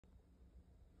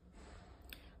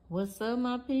What's up,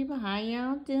 my people? How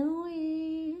y'all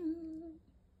doing?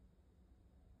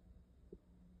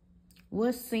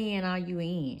 What sin are you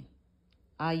in?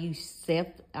 Are you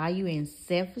in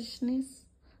selfishness,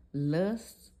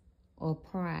 lust, or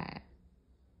pride?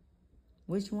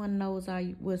 Which one knows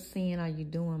what sin are you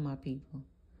doing, my people?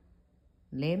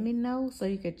 Let me know so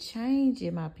you can change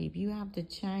it, my people. You have to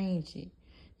change it.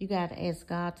 You got to ask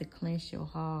God to cleanse your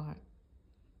heart.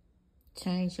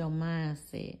 Change your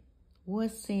mindset.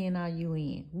 What sin are you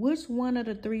in? Which one of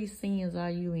the three sins are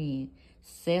you in?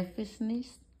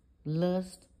 Selfishness,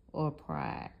 lust, or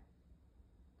pride?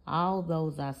 All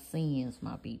those are sins,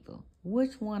 my people.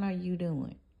 Which one are you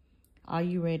doing? Are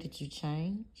you ready to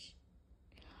change?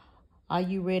 Are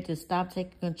you ready to stop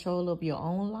taking control of your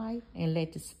own life and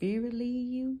let the Spirit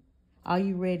lead you? Are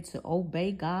you ready to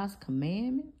obey God's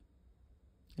commandment?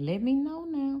 Let me know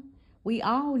now. We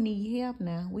all need help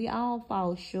now. We all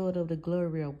fall short of the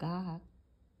glory of God.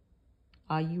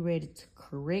 Are you ready to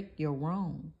correct your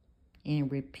wrong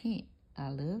and repent? I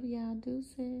love y'all,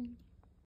 Deuces.